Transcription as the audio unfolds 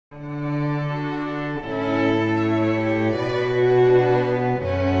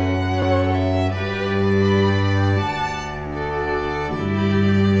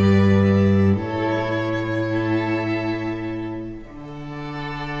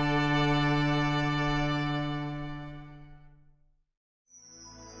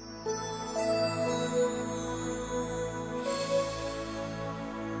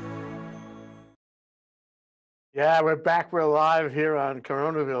Yeah, we're back. We're live here on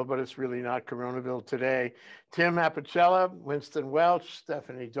Coronaville, but it's really not Coronaville today. Tim Apicella, Winston Welch,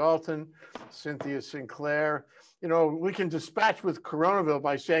 Stephanie Dalton, Cynthia Sinclair. You know, we can dispatch with Coronaville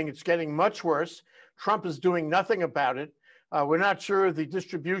by saying it's getting much worse. Trump is doing nothing about it. We're not sure of the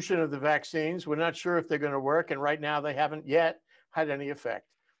distribution of the vaccines. We're not sure if they're going to work. And right now, they haven't yet had any effect.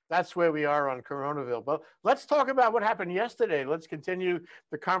 That's where we are on Coronaville. But let's talk about what happened yesterday. Let's continue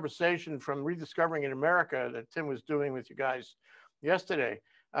the conversation from Rediscovering in America that Tim was doing with you guys yesterday.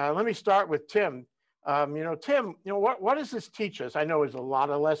 Let me start with Tim. Tim, what does this teach us? I know there's a lot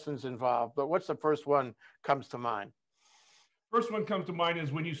of lessons involved, but what's the first one comes to mind? First one comes to mind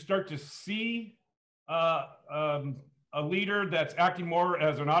is when you start to see a leader that's acting more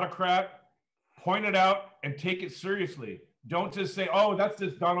as an autocrat, point it out and take it seriously. Don't just say, oh, that's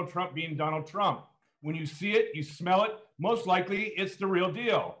just Donald Trump being Donald Trump. When you see it, you smell it, most likely it's the real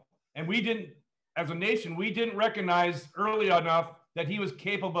deal. And we didn't, as a nation, we didn't recognize early enough that he was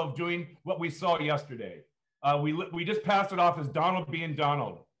capable of doing what we saw yesterday. We just passed it off as Donald being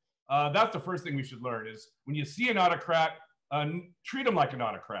Donald. That's the first thing we should learn is when you see an autocrat, treat him like an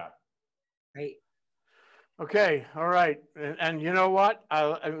autocrat. Right. Okay, all right. And you know what?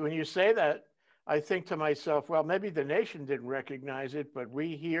 When you say that, I think to myself, well, maybe the nation didn't recognize it, but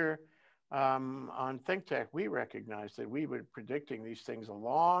we here on ThinkTech, we recognized that we were predicting these things a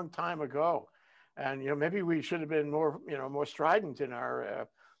long time ago. And, maybe we should have been more, more strident in our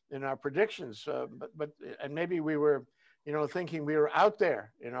predictions. And maybe we were, thinking we were out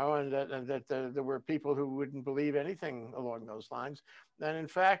there, and that there were people who wouldn't believe anything along those lines. And in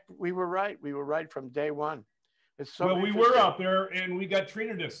fact, we were right. We were right from day one. It's so well, we were out there and we got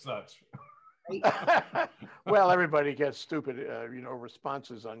treated as such. Well, everybody gets stupid,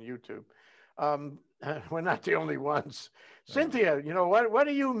 responses on YouTube. We're not the only ones. Cynthia, what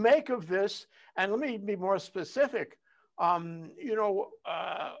do you make of this? And let me be more specific. What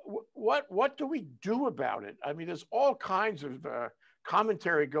do we do about it? I mean, there's all kinds of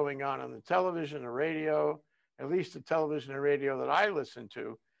commentary going on the television, the radio, at least the television and radio that I listen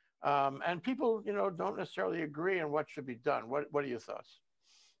to. And people, don't necessarily agree on what should be done. What are your thoughts?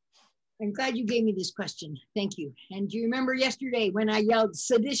 I'm glad you gave me this question. Thank you. And do you remember yesterday when I yelled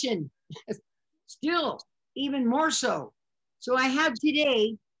sedition? Still, even more so. So I have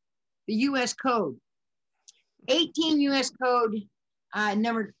today the U.S. Code. 18 U.S. Code,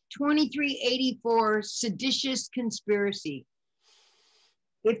 number 2384, seditious conspiracy.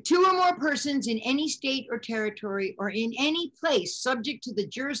 If two or more persons in any state or territory or in any place subject to the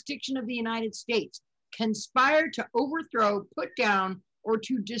jurisdiction of the United States conspire to overthrow, put down, or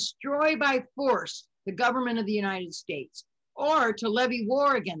to destroy by force the government of the United States, or to levy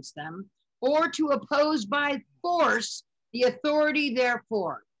war against them, or to oppose by force the authority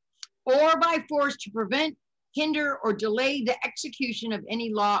therefore, or by force to prevent, hinder, or delay the execution of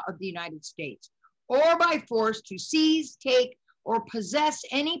any law of the United States, or by force to seize, take, or possess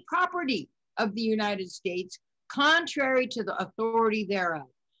any property of the United States contrary to the authority thereof.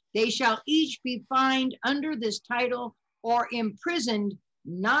 They shall each be fined under this title or imprisoned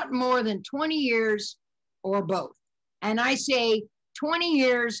not more than 20 years or both. And I say 20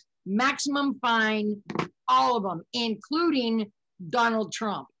 years, maximum fine, all of them, including Donald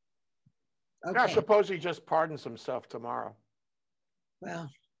Trump. Okay. I suppose he just pardons himself tomorrow. Well,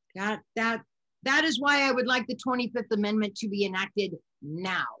 that is why I would like the 25th Amendment to be enacted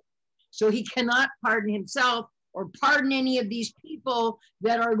now. So he cannot pardon himself or pardon any of these people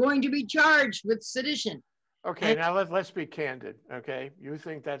that are going to be charged with sedition. Okay, now let's be candid, okay? You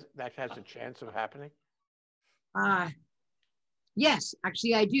think that has a chance of happening? Yes,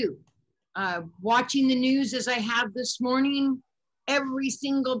 actually I do. Watching the news as I have this morning, every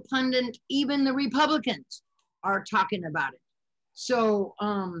single pundit, even the Republicans, are talking about it. So,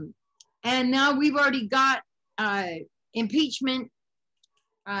 and now we've already got impeachment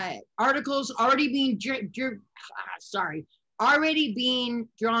articles already being already being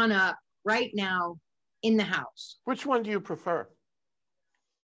drawn up right now in the House. Which one do you prefer?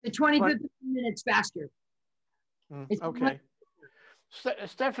 The 25th minutes faster. Okay.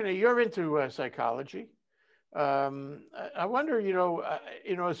 Stephanie, you're into psychology. I wonder,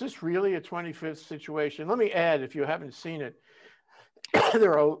 is this really a 25th situation? Let me add, if you haven't seen it,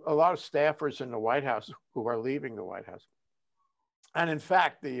 there are a lot of staffers in the White House who are leaving the White House. And in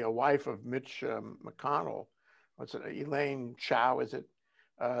fact, the wife of Mitch McConnell, Elaine Chao, is it?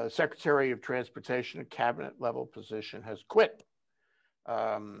 Secretary of Transportation, a cabinet level position, has quit.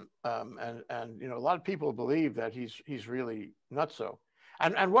 And a lot of people believe that he's really nutso.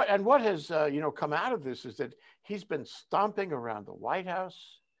 And what has come out of this is that he's been stomping around the White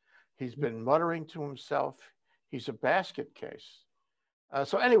House. He's been muttering to himself. He's a basket case.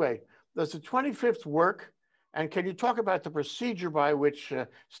 So anyway, does the 25th work? And can you talk about the procedure by which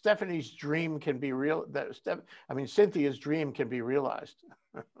Stephanie's dream can be real? Cynthia's dream can be realized.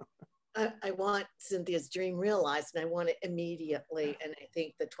 I want Cynthia's dream realized, and I want it immediately. And I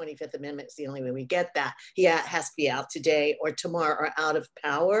think the 25th Amendment is the only way we get that. He has to be out today or tomorrow or out of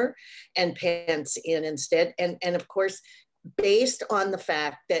power, and Pence in instead. And of course, based on the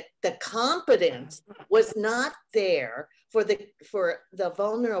fact that the competence was not there for the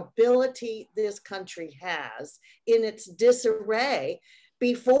vulnerability this country has in its disarray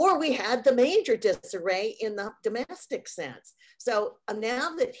before we had the major disarray in the domestic sense. So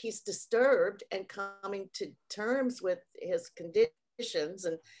now that he's disturbed and coming to terms with his conditions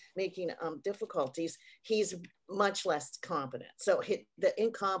and making difficulties, he's much less competent. So the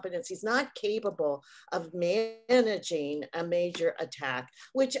incompetence, he's not capable of managing a major attack,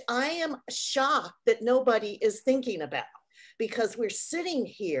 which I am shocked that nobody is thinking about, because we're sitting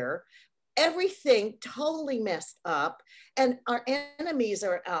here, everything totally messed up, and our enemies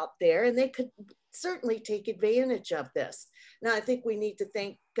are out there, and they could certainly take advantage of this. Now, I think we need to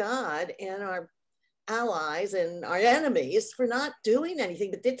thank God and our allies and our enemies for not doing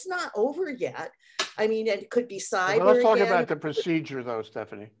anything, but it's not over yet. I mean, it could be cyber. Well, let's talk about the procedure, though,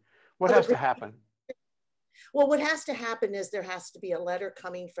 Stephanie. What has to happen? Well, what has to happen is there has to be a letter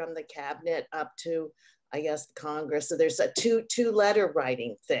coming from the cabinet up to, I guess, the Congress. So there's a two letter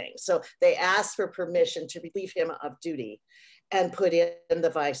writing thing. So they ask for permission to relieve him of duty and put in the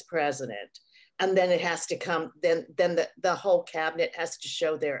vice president. And then it has to come, then the whole cabinet has to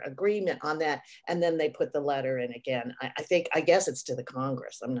show their agreement on that. And then they put the letter in again. I guess it's to the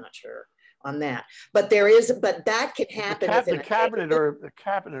Congress. I'm not sure on that. But that can happen. The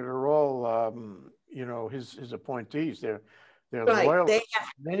cabinet are all, his appointees. They're right. loyal.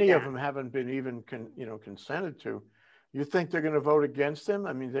 Many of them haven't been even consented to. You think they're going to vote against him?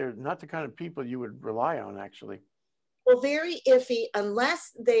 I mean, they're not the kind of people you would rely on, actually. Well, very iffy,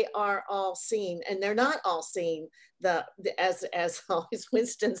 unless they are all seen, and they're not all seen. As always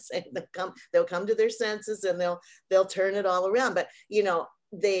Winston said, they'll come to their senses and they'll turn it all around. But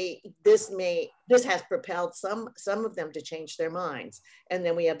this has propelled some of them to change their minds. And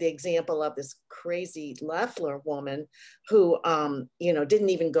then we have the example of this crazy Loeffler woman who didn't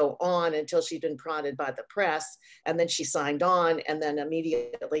even go on until she'd been prodded by the press, and then she signed on, and then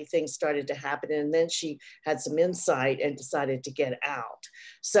immediately things started to happen, and then she had some insight and decided to get out.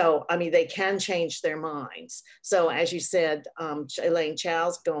 So I mean, they can change their minds. So as you said, Elaine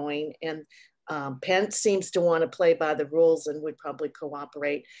Chow's going, and Pence seems to want to play by the rules and would probably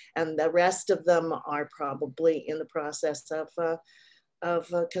cooperate, and the rest of them are probably in the process of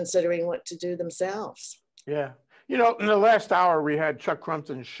considering what to do themselves. Yeah, in the last hour we had Chuck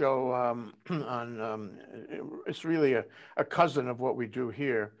Crumpton's show on. It's really a cousin of what we do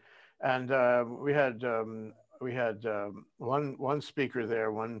here, and we had one speaker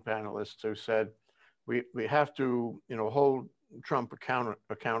there, one panelist who said we have to hold Trump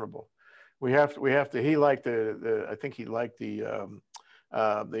accountable. We have to. He liked I think he liked the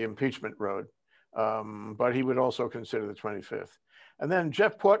impeachment road, but he would also consider the 25th. And then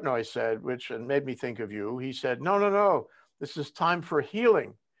Jeff Portnoy said, which made me think of you. He said, "No, this is time for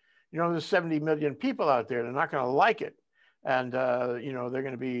healing. There's 70 million people out there. They're not going to like it, and they're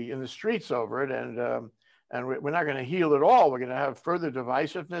going to be in the streets over it, and we're not going to heal at all. We're going to have further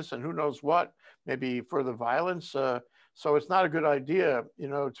divisiveness, and who knows what, maybe further violence." So it's not a good idea,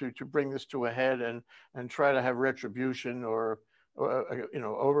 to bring this to a head and try to have retribution or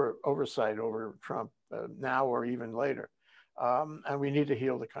oversight over Trump now or even later. And we need to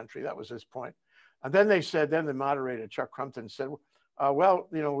heal the country. That was his point. And then the moderator, Chuck Crumpton, said,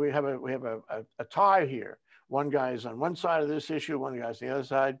 we have a tie here. One guy is on one side of this issue, one guy's on the other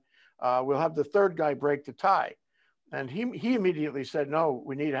side. We'll have the third guy break the tie. And he immediately said, no,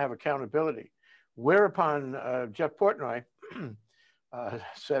 we need to have accountability. Whereupon Jeff Portnoy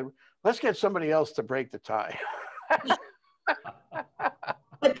said, let's get somebody else to break the tie.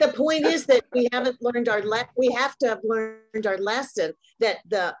 But the point is that we haven't learned we have to have learned our lesson that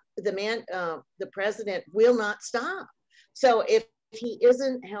the president will not stop. So if he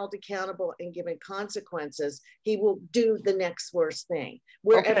isn't held accountable and given consequences, he will do the next worst thing.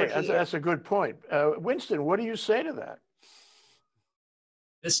 Okay, that's a good point. Winston, what do you say to that?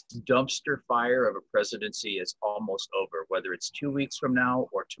 This dumpster fire of a presidency is almost over, whether it's 2 weeks from now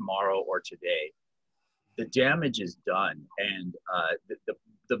or tomorrow or today. The damage is done. And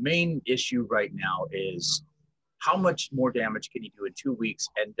the main issue right now is how much more damage can you do in 2 weeks?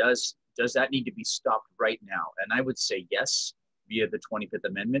 And does that need to be stopped right now? And I would say yes, via the 25th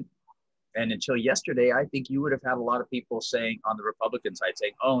Amendment. And until yesterday, I think you would have had a lot of people saying on the Republican side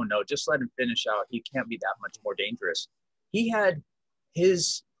saying, oh no, just let him finish out. He can't be that much more dangerous. He had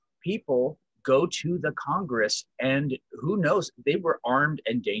his people go to the Congress, and who knows, they were armed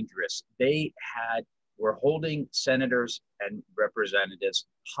and dangerous. They were holding senators and representatives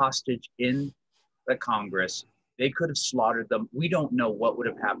hostage in the Congress. They could have slaughtered them. We don't know what would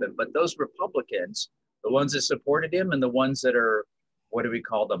have happened, but those Republicans, the ones that supported him and the ones that are, what do we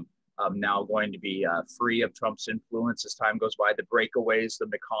call them, now going to be free of Trump's influence as time goes by, the breakaways, the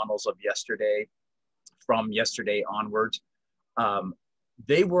McConnells of yesterday, from yesterday onwards,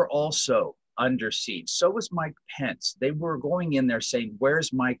 they were also under siege. So was Mike Pence. They were going in there saying,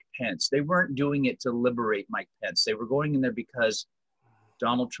 where's Mike Pence? They weren't doing it to liberate Mike Pence. They were going in there because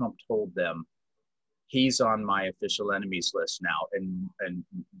Donald Trump told them, he's on my official enemies list now, and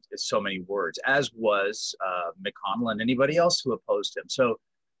so many words, as was McConnell and anybody else who opposed him. So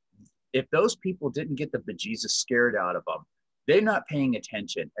if those people didn't get the bejesus scared out of them, they're not paying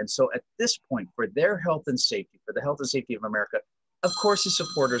attention. And so at this point, for their health and safety, for the health and safety of America, of course, the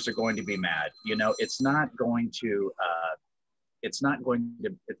supporters are going to be mad. You know, it's not going to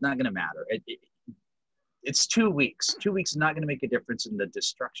matter. It's 2 weeks. 2 weeks is not going to make a difference in the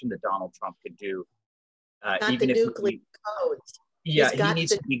destruction that Donald Trump could do. Not even the nuclear codes. Yeah, he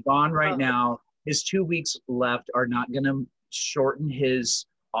needs to be gone right now. His 2 weeks left are not going to shorten his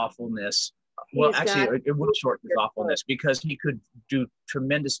awfulness. Well, actually, it will shorten his awfulness because he could do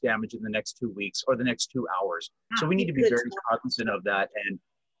tremendous damage in the next 2 weeks or the next 2 hours. So we need to be very cognizant of that and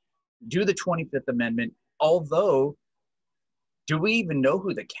do the 25th Amendment. Although, do we even know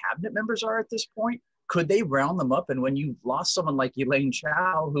who the cabinet members are at this point? Could they round them up? And when you've lost someone like Elaine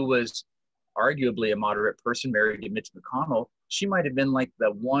Chao, who was arguably a moderate person married to Mitch McConnell, she might have been like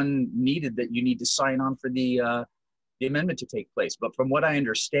the one needed that you need to sign on for the amendment to take place. But from what I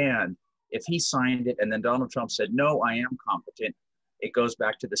understand, if he signed it and then Donald Trump said, no, I am competent, it goes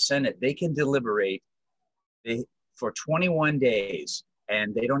back to the Senate. They can deliberate for 21 days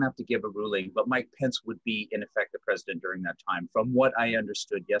and they don't have to give a ruling. But Mike Pence would be, in effect, the president during that time, from what I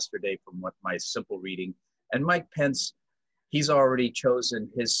understood yesterday, from what my simple reading. And Mike Pence, he's already chosen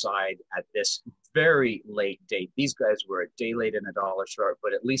his side at this very late date. These guys were a day late and a dollar short,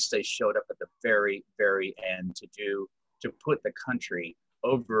 but at least they showed up at the very, very end to put the country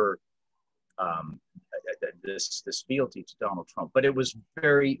over this fealty to Donald Trump. But it was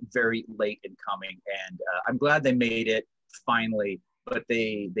very, very late in coming, and I'm glad they made it finally. But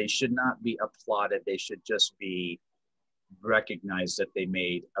they should not be applauded. They should just be recognized that they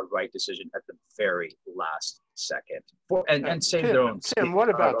made a right decision at the very last second and save their own. Tim, what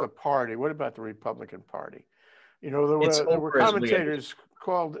about the party? What about the Republican Party? You know, there were commentators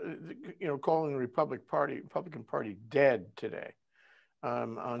calling the Republican Party dead today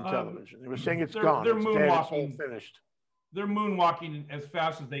on television. They were saying it's gone. They're it's moonwalking. Dead, finished. They're moonwalking as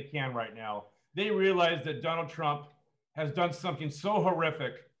fast as they can right now. They realize that Donald Trump has done something so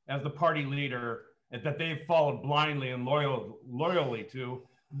horrific as the party leader that they've followed blindly and loyally to.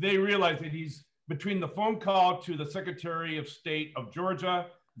 They realize that he's, between the phone call to the Secretary of State of Georgia,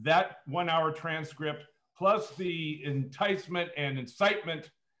 that 1 hour transcript, plus the enticement and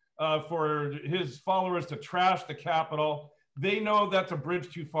incitement for his followers to trash the Capitol, they know that's a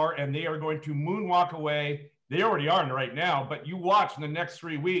bridge too far and they are going to moonwalk away. They already are right now, but you watch in the next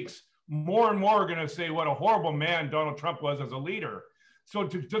 3 weeks, more and more are going to say what a horrible man Donald Trump was as a leader. So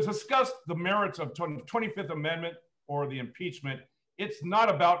to discuss the merits of 25th Amendment or the impeachment, it's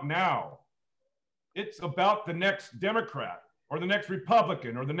not about now. It's about the next Democrat or the next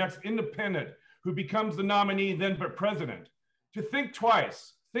Republican or the next independent who becomes the nominee, then but president. To think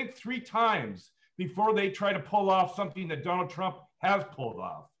twice, think 3 times before they try to pull off something that Donald Trump has pulled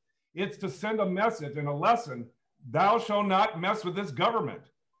off. It's to send a message and a lesson, thou shalt not mess with this government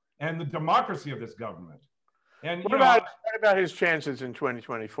and the democracy of this government. And what about his chances in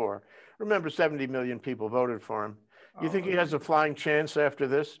 2024? Remember, 70 million people voted for him. You think he has a flying chance after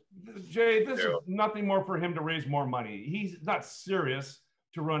this? Jay, this is nothing more for him to raise more money. He's not serious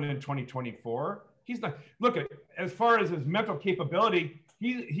to run in 2024. He's not. Look, as far as his mental capability,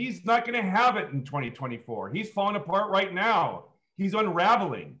 he's not going to have it in 2024. He's falling apart right now. He's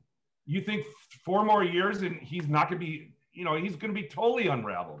unraveling. You think 4 more years and he's not going to be, he's going to be totally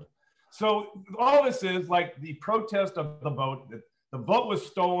unraveled. So all this is like the protest of the vote. The vote was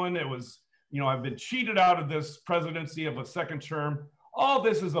stolen. It was, I've been cheated out of this presidency of a second term. All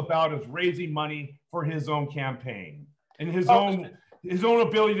this is about is raising money for his own campaign and his own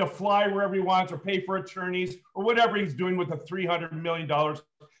ability to fly wherever he wants or pay for attorneys or whatever he's doing with the $300 million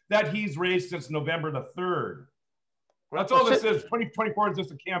that he's raised since November the 3rd. That's all this is. 2024 is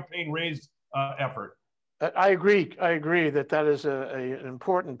just a campaign raise effort. I agree. I agree that that is an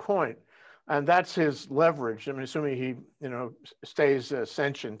important point, and that's his leverage. I'm assuming he, stays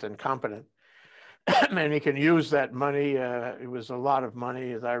sentient and competent, and he can use that money. It was a lot of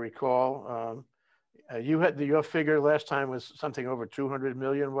money, as I recall. You had your figure last time was something over 200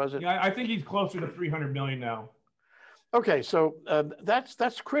 million, was it? Yeah, I think he's closer to 300 million now. Okay, so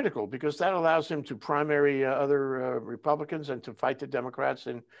that's critical because that allows him to primary other Republicans and to fight the Democrats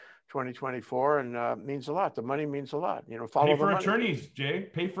in 2024, and means a lot. The money means a lot. Follow Pay the for money. attorneys, Jay.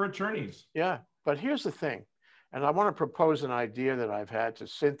 Pay for attorneys. Yeah, but here's the thing, and I want to propose an idea that I've had to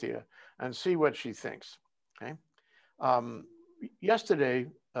Cynthia and see what she thinks. Okay, yesterday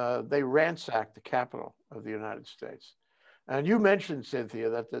they ransacked the Capitol of the United States, and you mentioned, Cynthia,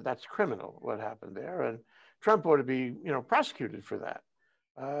 that that's criminal what happened there, and Trump ought to be, prosecuted for that,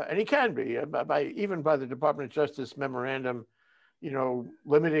 and he can be even by the Department of Justice memorandum,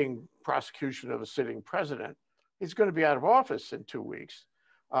 limiting prosecution of a sitting president. He's going to be out of office in 2 weeks,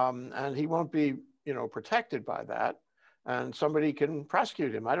 and he won't be, protected by that, and somebody can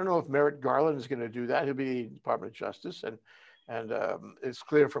prosecute him. I don't know if Merrick Garland is going to do that. He'll be the Department of Justice, and it's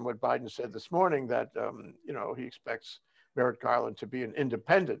clear from what Biden said this morning that he expects Merrick Garland to be an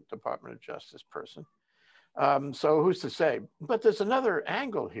independent Department of Justice person. So who's to say? But there's another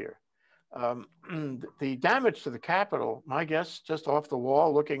angle here. The damage to the Capitol, my guess, just off the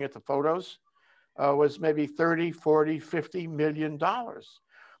wall, looking at the photos, was maybe 30, 40, 50 million dollars.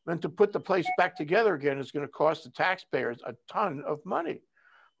 And to put the place back together again is going to cost the taxpayers a ton of money.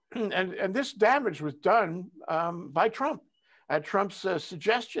 And this damage was done by Trump, at Trump's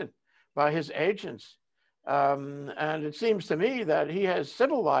suggestion, by his agents. And it seems to me that he has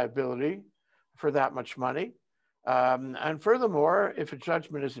civil liability for that much money. And furthermore, if a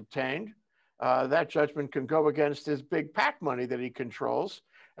judgment is obtained, that judgment can go against his big PAC money that he controls.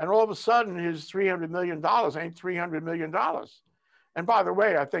 And all of a sudden, his $300 million ain't $300 million. And by the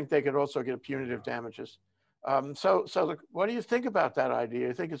way, I think they could also get punitive damages. So what do you think about that idea?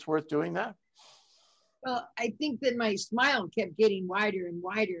 You think it's worth doing that? Well, I think that my smile kept getting wider and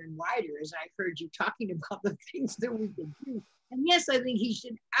wider and wider as I heard you talking about the things that we could do. And yes, I think he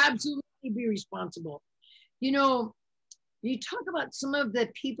should absolutely be responsible. You talk about some of the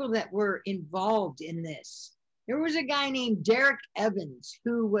people that were involved in this. There was a guy named Derek Evans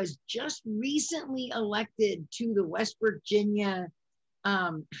who was just recently elected to the West Virginia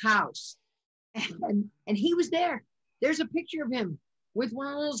House. And he was there. There's a picture of him with one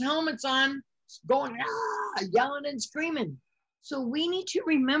of those helmets on, going, yelling and screaming. So we need to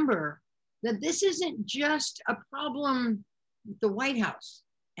remember that this isn't just a problem with the White House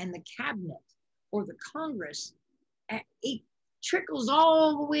and the cabinet or the Congress. It trickles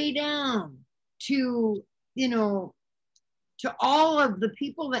all the way down to, to all of the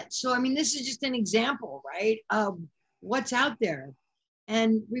people that, so, I mean, this is just an example, right, of what's out there.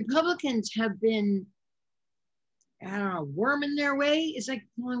 And Republicans have been, I don't know, worming their way, is like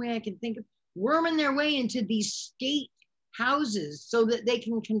the only way I can think of, worming their way into these state houses so that they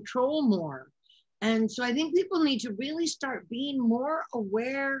can control more. And so I think people need to really start being more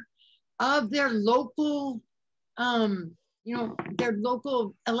aware of their local, their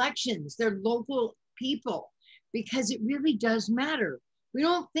local elections, their local people, because it really does matter. We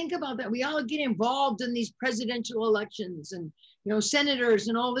don't think about that. We all get involved in these presidential elections and, senators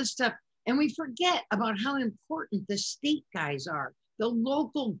and all this stuff. And we forget about how important the state guys are, the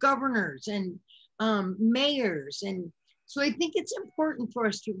local governors and mayors. And so I think it's important for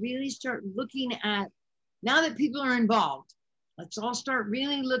us to really start looking at, now that people are involved, let's all start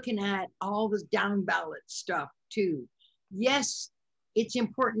really looking at all this down ballot stuff too. Yes, it's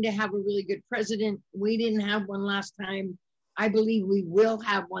important to have a really good president. We didn't have one last time. I believe we will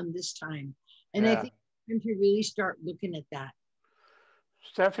have one this time. And I think it's time to really start looking at that.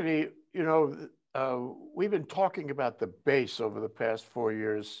 Stephanie, we've been talking about the base over the past 4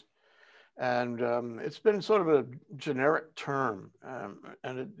 years, and it's been sort of a generic term,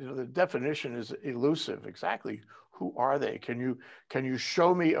 and the definition is elusive. Exactly who are they? Can you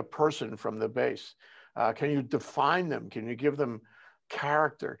show me a person from the base? Can you define them? Can you give them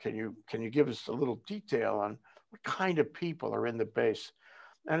character? Can you give us a little detail on what kind of people are in the base?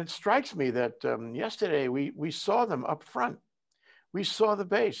 And it strikes me that yesterday we saw them up front. We saw the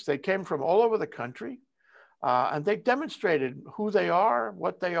base. They came from all over the country, and they demonstrated who they are,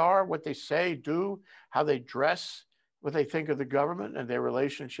 what they say, do, how they dress, what they think of the government and their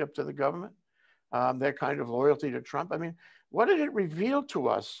relationship to the government, their kind of loyalty to Trump. I mean, what did it reveal to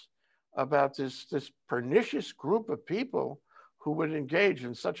us about this pernicious group of people who would engage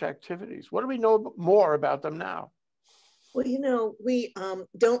in such activities? What do we know more about them now? Well, you know, we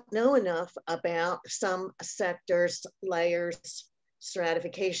don't know enough about some sectors, layers,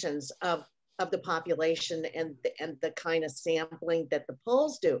 stratifications of the population and the kind of sampling that the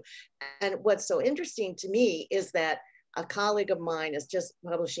polls do. And what's so interesting to me is that a colleague of mine is just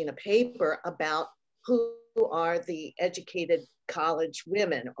publishing a paper about who are the educated college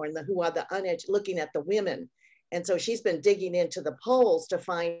women or who are the uneducated, looking at the women. And so she's been digging into the polls to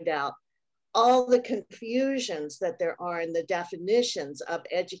find out all the confusions that there are in the definitions of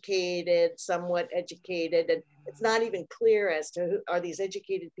educated, somewhat educated, and it's not even clear as to who are these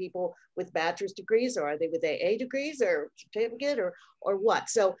educated people with bachelor's degrees, or are they with AA degrees or certificate or what?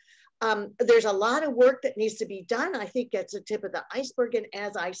 So there's a lot of work that needs to be done. I think that's the tip of the iceberg. And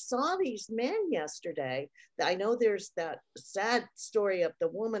as I saw these men yesterday, I know there's that sad story of the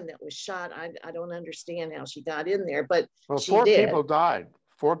woman that was shot. I don't understand how she got in there, but well, she four did. people died.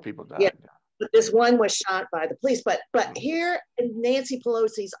 4 people died. Yeah. But this one was shot by the police. But here in Nancy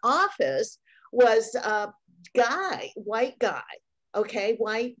Pelosi's office was a guy, white guy, okay,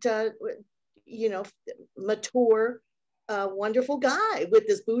 white, you know, mature, wonderful guy with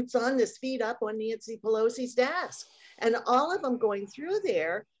his boots on, his feet up on Nancy Pelosi's desk. And all of them going through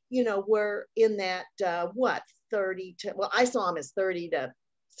there, you know, were in that, 30 to, well, I saw him as 30 to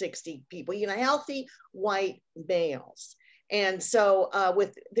 60 people, you know, healthy white males. And so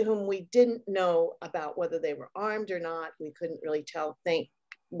with whom we didn't know about whether they were armed or not, we couldn't really tell, thank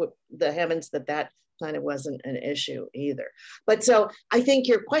the heavens that kind of wasn't an issue either. But so I think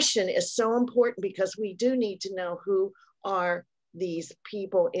your question is so important because we do need to know who are these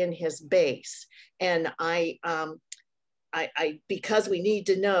people in his base. And I because we need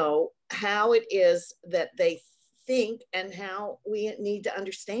to know how it is that they think and how we need to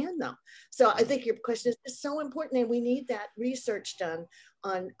understand them. So I think your question is so important, and we need that research done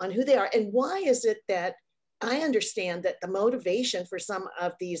on who they are. And why is it that I understand that the motivation for some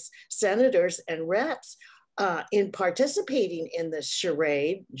of these senators and reps in participating in this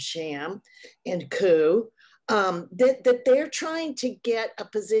charade, sham, and coup, that they're trying to get a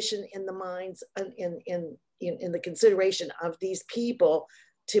position in the minds in the consideration of these people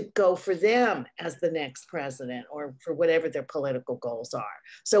to go for them as the next president or for whatever their political goals are.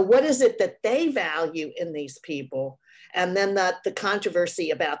 So what is it that they value in these people? And then the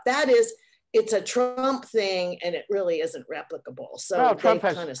controversy about that is it's a Trump thing and it really isn't replicable. So well, Trump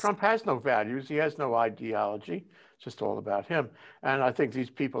has no values. He has no ideology. It's just all about him. And I think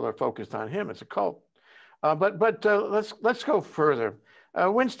these people are focused on him. It's a cult. But let's go further.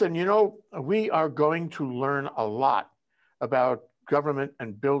 Winston, you know, we are going to learn a lot about government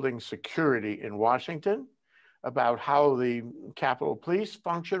and building security in Washington, about how the Capitol Police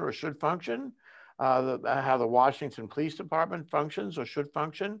function or should function, how the Washington Police Department functions or should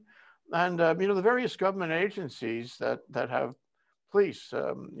function, and you know, the various government agencies that have police,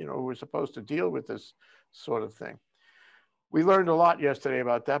 you know, who are supposed to deal with this sort of thing. We learned a lot yesterday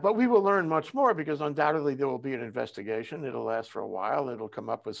about that, but we will learn much more because undoubtedly there will be an investigation. It'll last for a while. It'll come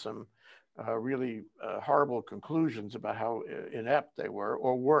up with some really horrible conclusions about how inept they were,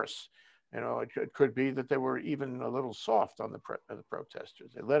 or worse. You know, it could be that they were even a little soft on the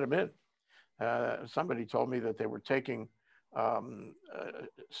protesters. They let them in. Somebody told me that they were taking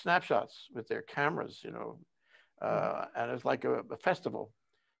snapshots with their cameras, you know, and it's like a festival,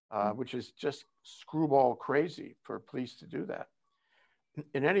 which is just screwball crazy for police to do that.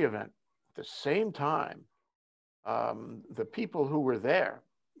 In any event, at the same time, the people who were there,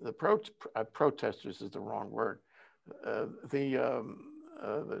 the protesters is the wrong word. The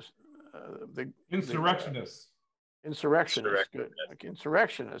insurrectionists. Insurrectionists, good. Like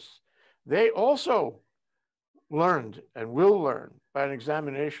insurrectionists, they also learned and will learn by an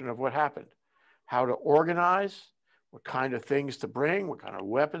examination of what happened, how to organize, what kind of things to bring, what kind of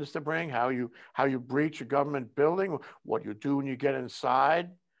weapons to bring, how you breach a government building, what you do when you get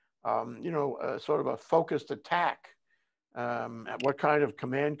inside, you know, sort of a focused attack. What kind of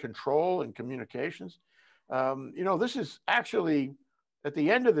command control and communications. You know, this is actually, at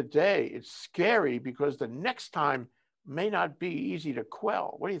the end of the day, it's scary because the next time may not be easy to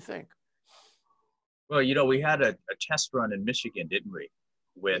quell. What do you think? Well, you know, we had a test run in Michigan, didn't we?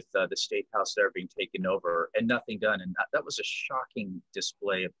 With the state house there being taken over and nothing done. And that was a shocking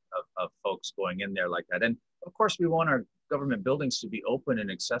display of folks going in there like that. And of course, we want our government buildings to be open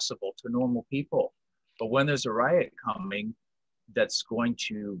and accessible to normal people. But when there's a riot coming that's going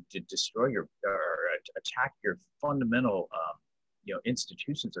to destroy your or attack your fundamental, you know,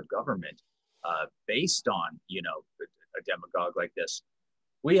 institutions of government based on, you know, a demagogue like this,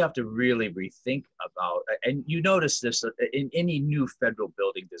 we have to really rethink about. And you notice this in any new federal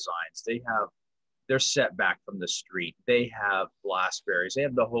building designs, They're set back from the street. They have blast barriers. They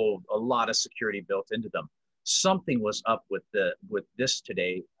have a lot of security built into them. Something was up with this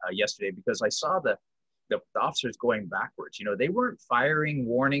yesterday, because I saw the officers going backwards. You know, they weren't firing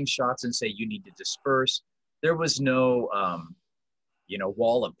warning shots and say you need to disperse. There was no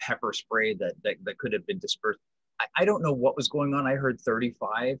wall of pepper spray that could have been dispersed. I don't know what was going on. I heard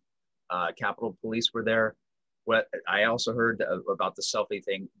 35 Capitol Police were there. What I also heard about the selfie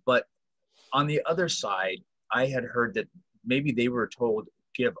thing, but on the other side, I had heard that maybe they were told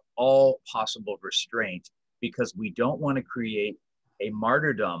give all possible restraint because we don't want to create a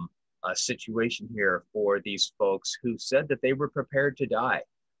martyrdom situation here for these folks who said that they were prepared to die,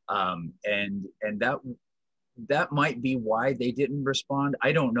 and that might be why they didn't respond.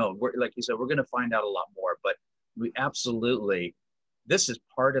 I don't know. Like you said, we're going to find out a lot more, but we absolutely, this is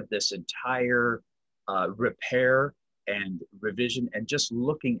part of this entire repair and revision and just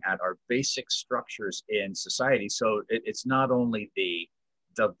looking at our basic structures in society. So it's not only the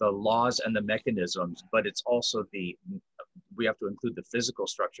laws and the mechanisms, but it's also we have to include the physical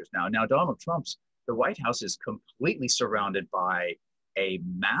structures now. Now, the White House is completely surrounded by a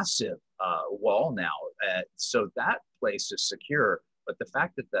massive wall now. So that place is secure. But the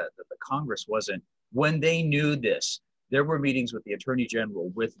fact that the Congress wasn't, when they knew this, there were meetings with the Attorney General,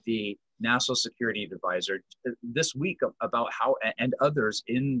 with the National Security Advisor this week about how, and others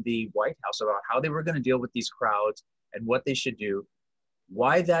in the White House, about how they were going to deal with these crowds and what they should do.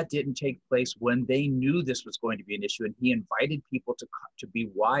 Why that didn't take place when they knew this was going to be an issue, and he invited people to be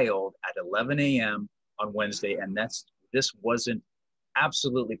wild at 11 a.m. on Wednesday, and this wasn't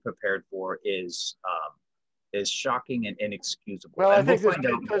absolutely prepared for, is shocking and inexcusable. Well, and I think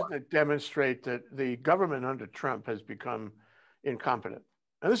this doesn't demonstrate that the government under Trump has become incompetent,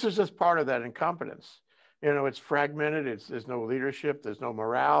 and this is just part of that incompetence. You know, it's fragmented. There's no leadership. There's no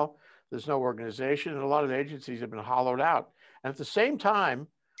morale. There's no organization, and a lot of the agencies have been hollowed out. And at the same time,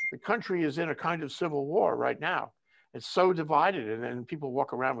 the country is in a kind of civil war right now. It's so divided, and then people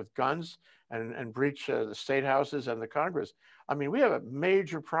walk around with guns and breach the state houses and the Congress. I mean, we have a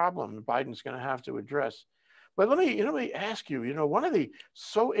major problem Biden's going to have to address. But let me ask you, one of the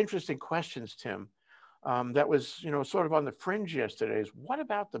so interesting questions, Tim, that was, sort of on the fringe yesterday is, what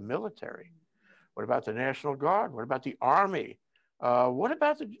about the military? What about the National Guard? What about the Army? What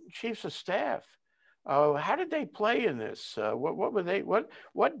about the chiefs of staff? How did they play in this? What were they?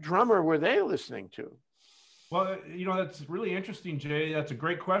 What drummer were they listening to? Well, that's really interesting, Jay. That's a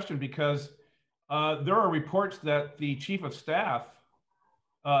great question, because there are reports that the chief of staff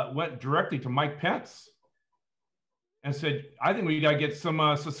went directly to Mike Pence and said, "I think we got to get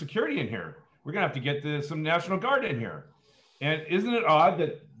some security in here. We're gonna have to get some National Guard in here." And isn't it odd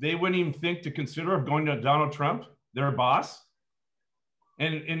that they wouldn't even think to consider of going to Donald Trump, their boss?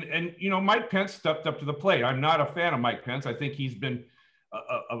 And Mike Pence stepped up to the plate. I'm not a fan of Mike Pence. I think he's been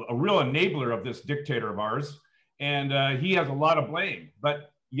a real enabler of this dictator of ours, and he has a lot of blame.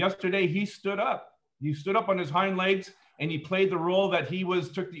 But yesterday he stood up. He stood up on his hind legs, and he played the role that he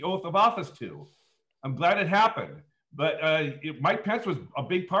took the oath of office to. I'm glad it happened. But Mike Pence was a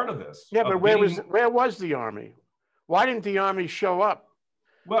big part of this. Yeah, but where was the Army? Why didn't the Army show up?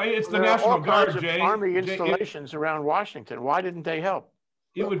 Well, it's the National Guard, Jay. Army installations around Washington. Why didn't they help?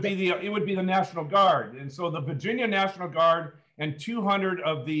 It would be the National Guard, and so the Virginia National Guard and 200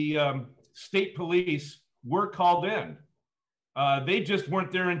 of the state police were called in. They just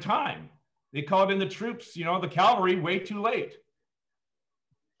weren't there in time. They called in the troops, the cavalry, way too late.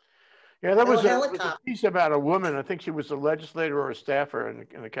 Yeah, there was a piece about a woman. I think she was a legislator or a staffer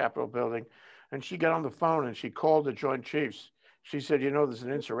in the Capitol building, and she got on the phone and she called the Joint Chiefs. She said, there's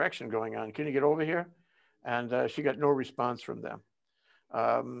an insurrection going on. Can you get over here? And she got no response from them.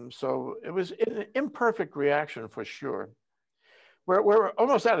 So it was an imperfect reaction for sure. We're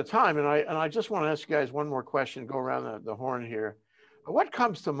almost out of time, and I just want to ask you guys one more question. Go around the horn here. What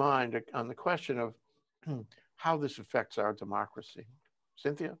comes to mind on the question of how this affects our democracy?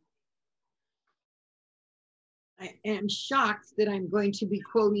 Cynthia? I am shocked that I'm going to be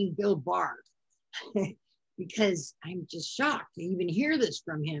quoting Bill Barr because I'm just shocked to even hear this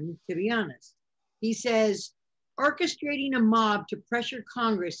from him, to be honest. He says, orchestrating a mob to pressure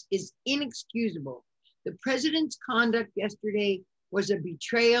Congress is inexcusable. The president's conduct yesterday was a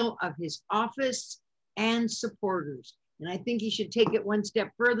betrayal of his office and supporters. And I think he should take it one step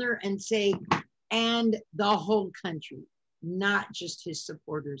further and say, and the whole country, not just his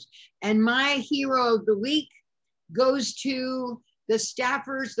supporters. And my hero of the week goes to the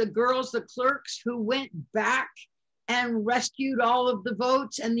staffers, the girls, the clerks who went back and rescued all of the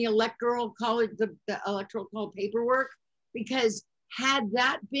votes and the electoral college, the electoral college paperwork, because had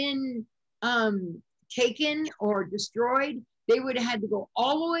that been taken or destroyed, they would have had to go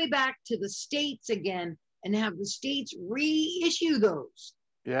all the way back to the states again and have the states reissue those.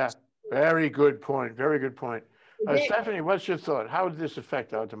 Yeah, very good point. Very good point. They- Stephanie, what's your thought? How would this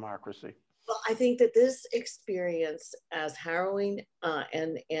affect our democracy? Well, I think that this experience, as harrowing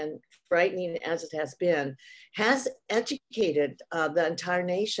and frightening as it has educated the entire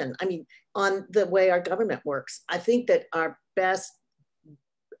nation. I mean, on the way our government works. I think that our best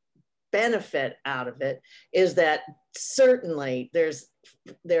benefit out of it is that certainly there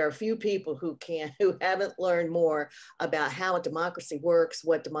are a few people who haven't learned more about how a democracy works,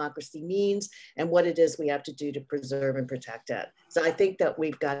 what democracy means, and what it is we have to do to preserve and protect it. So I think that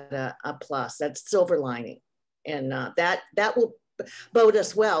we've got a plus. That's silver lining, and that will bode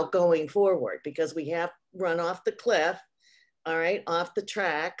us well going forward, because we have run off the cliff, all right, off the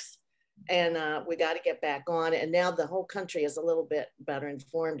tracks, and we got to get back on. And now the whole country is a little bit better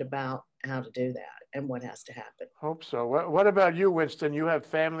informed about how to do that and what has to happen. Hope so. What about you, Winston? You have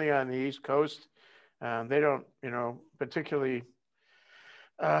family on the East Coast. They don't, particularly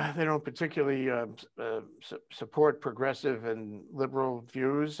support progressive and liberal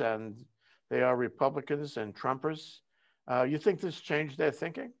views, and they are Republicans and Trumpers. You think this changed their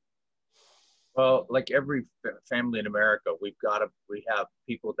thinking? Well, like every family in America, we have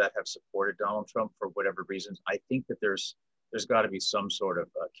people that have supported Donald Trump for whatever reasons. I think that there's got to be some sort of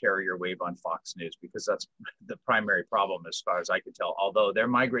carrier wave on Fox News, because that's the primary problem as far as I can tell, although they're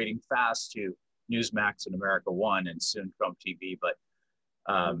migrating fast to Newsmax and America One and soon Trump TV. But,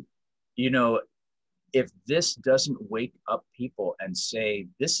 if this doesn't wake up people and say,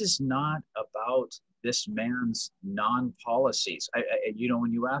 this is not about this man's non-policies.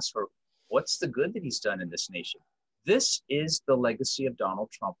 When you ask for what's the good that he's done in this nation, this is the legacy of Donald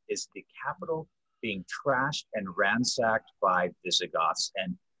Trump, is the Capitol being trashed and ransacked by Visigoths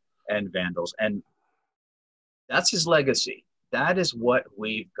and Vandals. And that's his legacy. That is what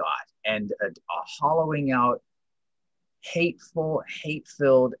we've got. And a hollowing out, hateful,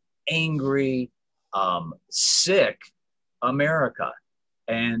 hate-filled, angry, sick America.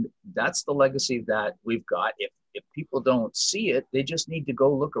 And that's the legacy that we've got. If people don't see it, they just need to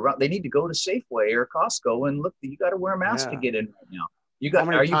go look around. They need to go to Safeway or Costco and look. You got to wear a mask to get in right now. How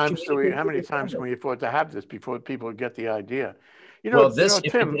many times can we afford to have this before people get the idea?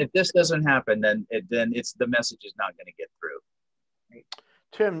 Tim, if this doesn't happen, then the message is not going to get through. Right?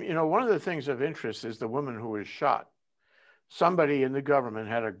 Tim, one of the things of interest is the woman who was shot. Somebody in the government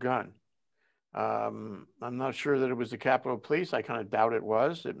had a gun. I'm not sure that it was the Capitol Police. I kind of doubt it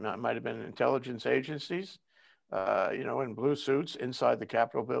was. It might have been intelligence agencies, in blue suits inside the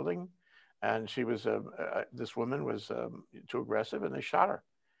Capitol building. And she was, this woman was too aggressive, and they shot her.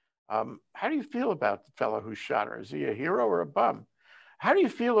 How do you feel about the fellow who shot her? Is he a hero or a bum? How do you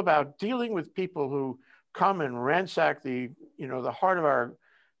feel about dealing with people who come and ransack the heart of our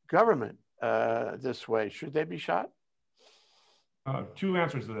government this way? Should they be shot? Two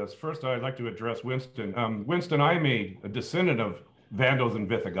answers to this. First, I'd like to address Winston. Winston, I'm a descendant of Vandals and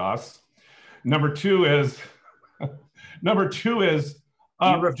Visigoths. Number two is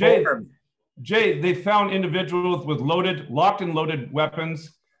Jay, they found individuals with locked and loaded weapons.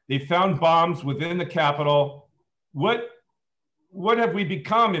 They found bombs within the Capitol. What have we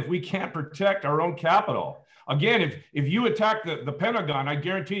become if we can't protect our own Capitol? Again, if you attack the Pentagon, I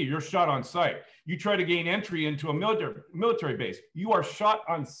guarantee you're shot on sight. You try to gain entry into a military base, you are shot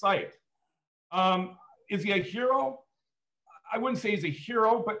on sight. Is he a hero? I wouldn't say he's a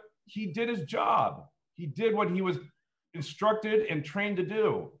hero, but he did his job. He did what he was instructed and trained to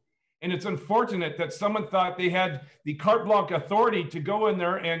do. And it's unfortunate that someone thought they had the carte blanche authority to go in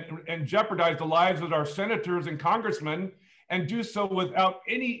there and jeopardize the lives of our senators and congressmen and do so without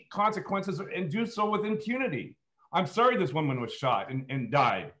any consequences and do so with impunity. I'm sorry this woman was shot and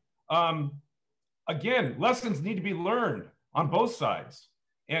died. Again, lessons need to be learned on both sides.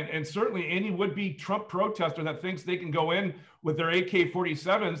 And certainly any would-be Trump protester that thinks they can go in with their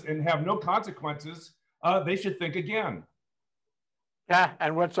AK-47s and have no consequences, they should think again. Yeah,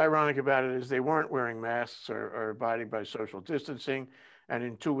 and what's ironic about it is they weren't wearing masks or abiding by social distancing. And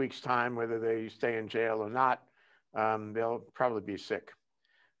in 2 weeks' time, whether they stay in jail or not, they'll probably be sick.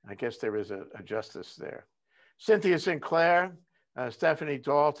 I guess there is a justice there. Cynthia Sinclair, Stephanie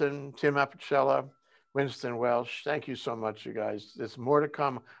Dalton, Tim Apicella, Winston Welch, thank you so much, you guys. There's more to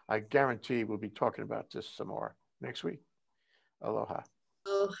come. I guarantee we'll be talking about this some more next week. Aloha.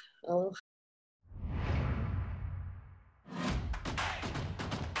 Oh.